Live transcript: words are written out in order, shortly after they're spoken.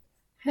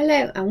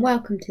Hello and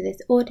welcome to this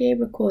audio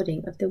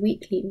recording of the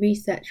weekly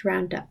Research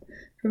Roundup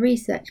for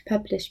research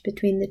published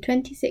between the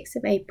 26th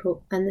of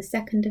April and the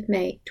 2nd of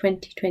May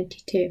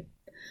 2022.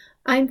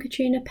 I'm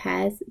Katrina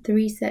Pears, the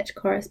research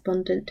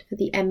correspondent for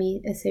the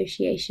ME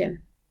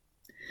Association.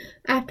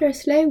 After a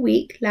slow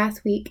week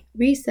last week,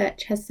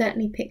 research has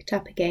certainly picked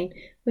up again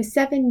with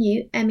 7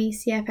 new ME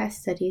CFS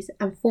studies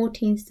and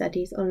 14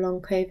 studies on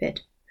Long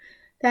Covid.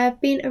 There have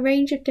been a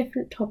range of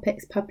different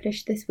topics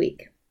published this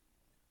week.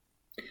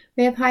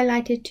 We have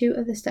highlighted 2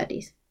 of the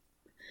studies.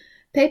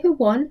 Paper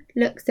 1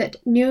 looks at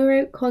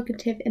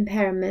neurocognitive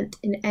impairment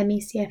in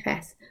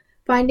ME/CFS,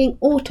 finding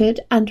altered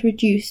and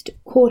reduced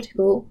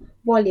cortical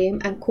volume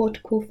and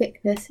cortical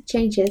thickness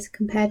changes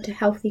compared to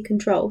healthy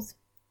controls.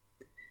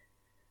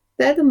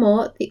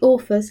 Furthermore, the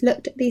authors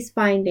looked at these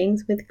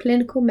findings with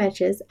clinical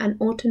measures and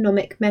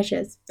autonomic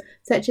measures,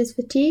 such as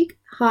fatigue,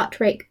 heart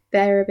rate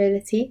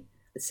variability,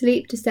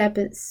 sleep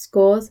disturbance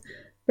scores,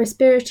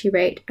 respiratory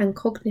rate, and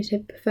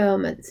cognitive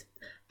performance,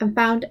 and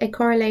found a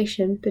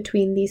correlation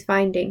between these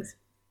findings.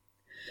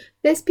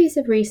 This piece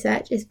of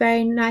research is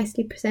very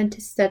nicely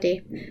presented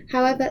study.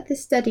 However,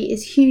 this study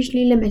is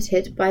hugely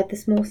limited by the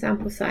small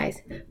sample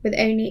size, with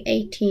only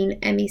 18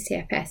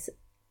 ME/CFS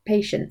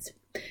patients,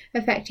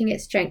 affecting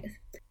its strength,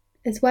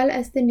 as well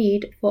as the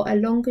need for a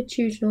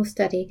longitudinal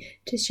study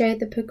to show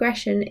the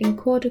progression in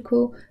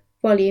cortical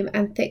volume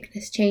and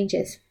thickness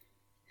changes.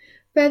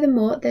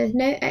 Furthermore, there is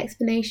no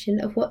explanation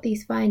of what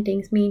these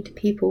findings mean to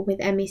people with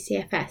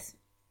ME/CFS.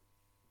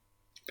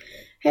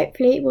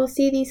 Hopefully, we'll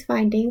see these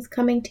findings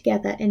coming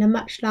together in a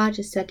much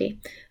larger study,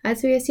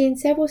 as we have seen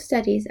several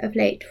studies of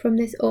late from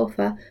this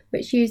author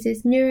which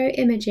uses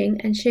neuroimaging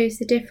and shows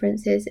the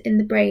differences in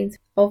the brains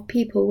of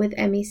people with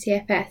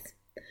ME/CFS.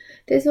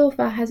 This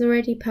author has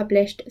already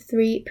published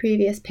 3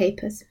 previous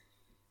papers.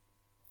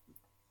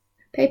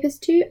 Papers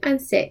 2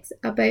 and 6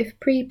 are both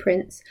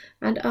preprints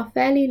and are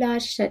fairly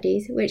large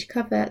studies which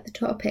cover the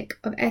topic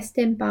of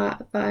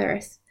Epstein-Barr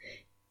virus,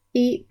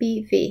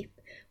 EBV,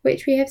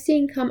 which we have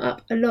seen come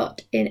up a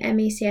lot in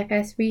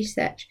ME/CFS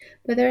research,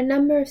 but there are a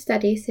number of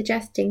studies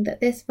suggesting that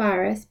this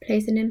virus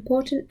plays an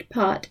important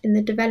part in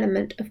the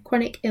development of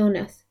chronic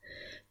illness.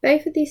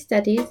 Both of these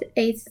studies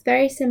aid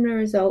very similar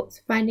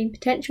results, finding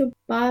potential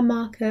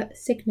biomarker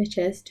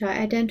signatures to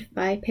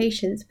identify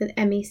patients with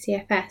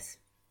ME/CFS.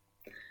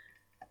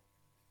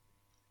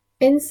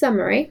 In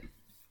summary,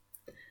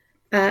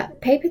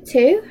 Paper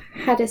 2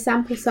 had a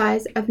sample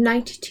size of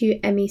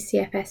 92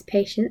 ME/CFS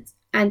patients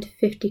and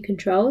 50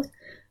 controls,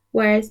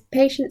 whereas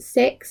patient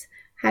 6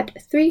 had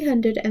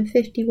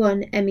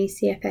 351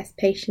 ME/CFS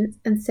patients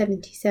and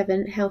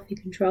 77 healthy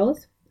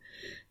controls.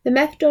 The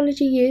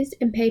methodology used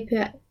in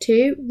Paper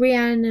 2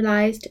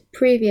 reanalyzed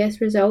previous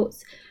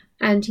results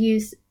and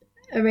used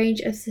a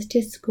range of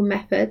statistical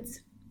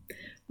methods,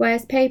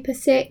 whereas Paper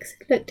 6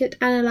 looked at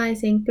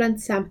analysing blood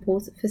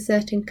samples for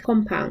certain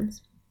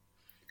compounds.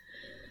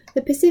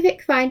 The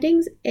specific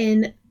findings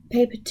in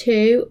Paper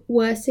 2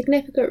 were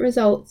significant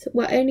results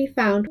were only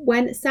found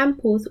when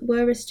samples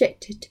were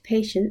restricted to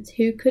patients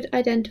who could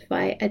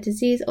identify a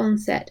disease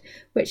onset,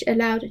 which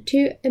allowed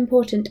 2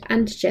 important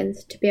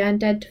antigens to be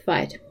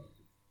identified.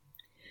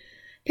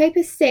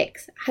 Paper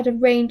 6 had a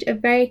range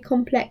of very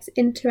complex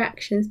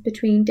interactions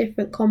between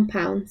different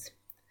compounds,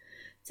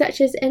 such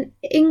as an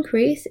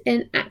increase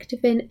in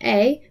activin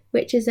A,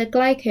 which is a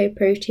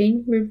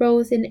glycoprotein with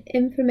roles in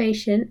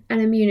inflammation and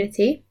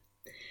immunity,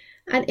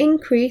 an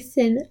increase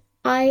in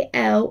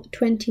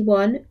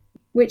IL-21,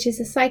 which is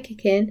a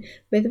cytokine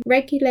with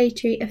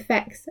regulatory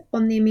effects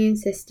on the immune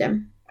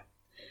system.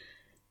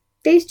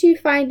 These 2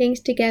 findings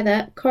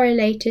together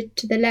correlated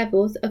to the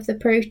levels of the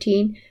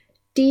protein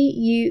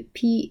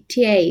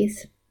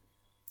DUPTase,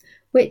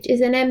 which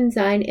is an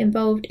enzyme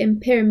involved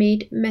in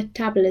pyrimide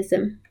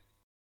metabolism.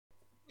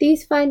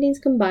 These findings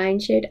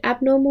combined showed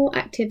abnormal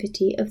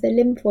activity of the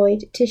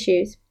lymphoid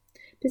tissues,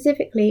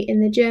 specifically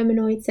in the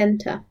germanoid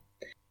center,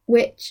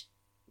 which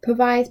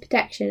provides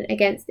protection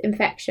against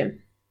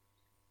infection.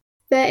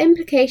 The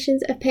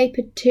implications of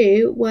Paper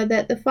 2 were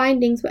that the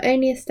findings were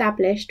only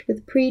established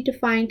with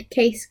predefined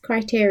case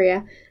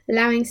criteria,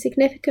 allowing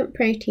significant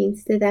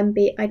proteins to then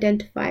be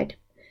identified.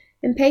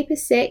 In Paper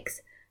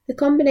 6, the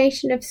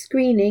combination of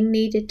screening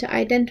needed to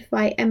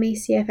identify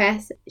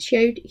ME/CFS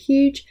showed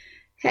huge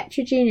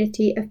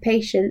heterogeneity of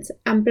patients,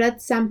 and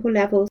blood sample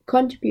levels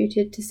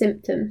contributed to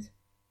symptoms.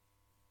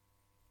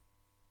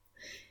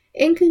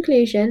 In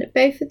conclusion,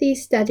 both of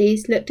these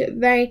studies looked at a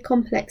very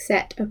complex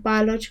set of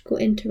biological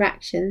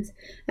interactions,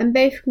 and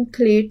both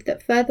conclude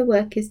that further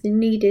work is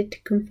needed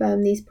to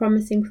confirm these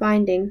promising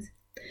findings.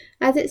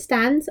 As it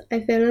stands, I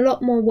feel a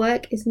lot more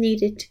work is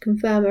needed to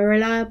confirm a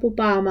reliable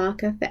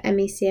biomarker for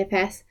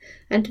ME/CFS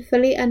and to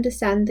fully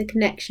understand the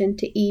connection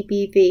to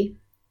EBV.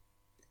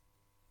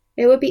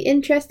 It would be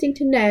interesting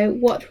to know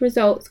what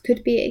results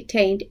could be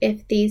attained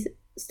if these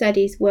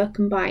studies were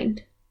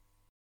combined.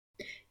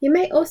 You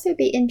may also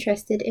be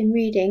interested in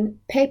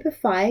reading Paper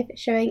 5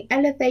 showing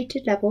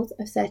elevated levels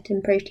of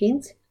certain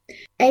proteins,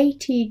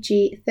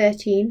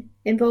 ATG13,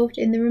 involved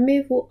in the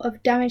removal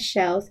of damaged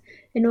cells,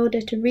 in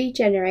order to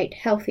regenerate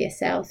healthier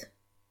cells,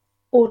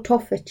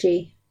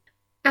 autophagy,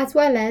 as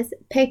well as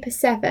Paper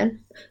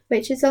 7,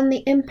 which is on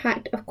the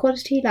impact of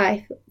quality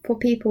life for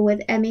people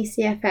with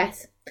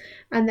ME/CFS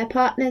and their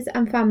partners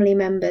and family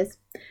members,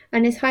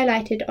 and is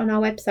highlighted on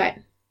our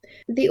website.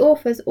 The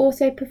authors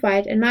also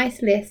provide a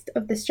nice list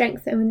of the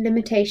strengths and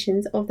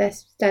limitations of their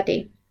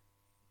study.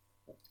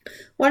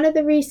 One of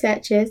the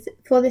researchers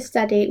for this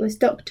study was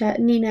Dr.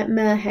 Nina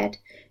Merhead,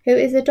 who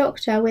is a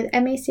doctor with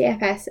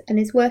ME/CFS and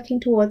is working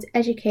towards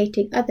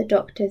educating other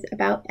doctors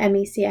about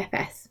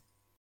ME/CFS.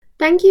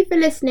 Thank you for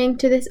listening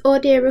to this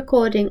audio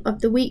recording of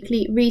the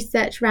weekly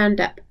Research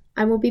Roundup.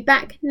 I will be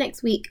back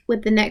next week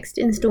with the next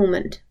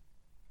instalment.